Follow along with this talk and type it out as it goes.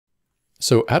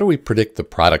So how do we predict the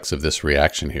products of this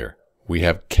reaction here? We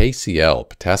have KCl,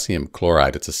 potassium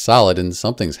chloride. It's a solid and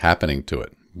something's happening to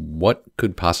it. What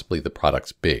could possibly the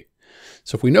products be?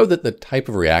 So if we know that the type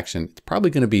of reaction, it's probably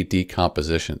going to be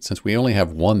decomposition. Since we only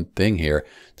have one thing here,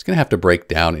 it's going to have to break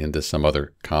down into some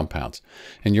other compounds.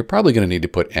 And you're probably going to need to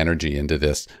put energy into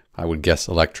this. I would guess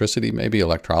electricity, maybe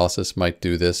electrolysis might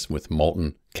do this with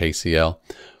molten KCl.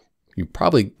 You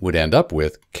probably would end up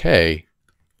with K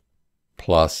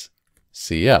plus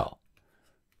Cl.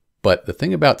 But the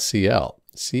thing about Cl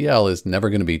is never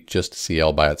going to be just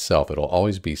Cl by itself. It'll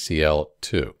always be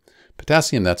Cl2.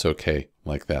 Potassium, that's okay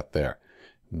like that there.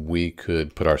 We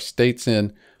could put our states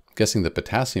in. I'm guessing the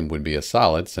potassium would be a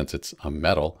solid since it's a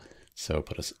metal. So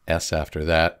put a S after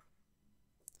that.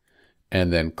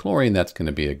 And then chlorine, that's going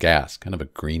to be a gas, kind of a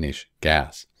greenish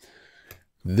gas.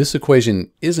 This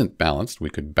equation isn't balanced. We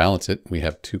could balance it. We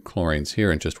have two chlorines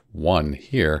here and just one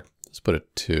here. Let's put a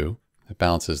 2. It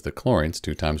balances the chlorines.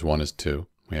 2 times 1 is 2.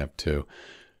 We have 2.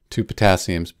 2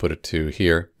 potassiums, put a 2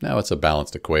 here. Now it's a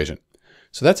balanced equation.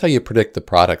 So that's how you predict the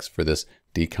products for this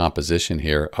decomposition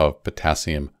here of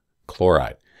potassium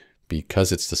chloride.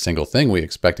 Because it's the single thing, we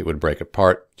expect it would break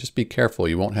apart. Just be careful.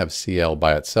 You won't have Cl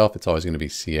by itself. It's always going to be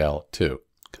Cl2.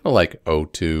 Kind of like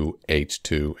O2,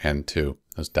 H2, N2,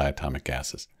 those diatomic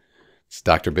gases. It's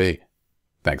Dr. B.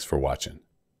 Thanks for watching.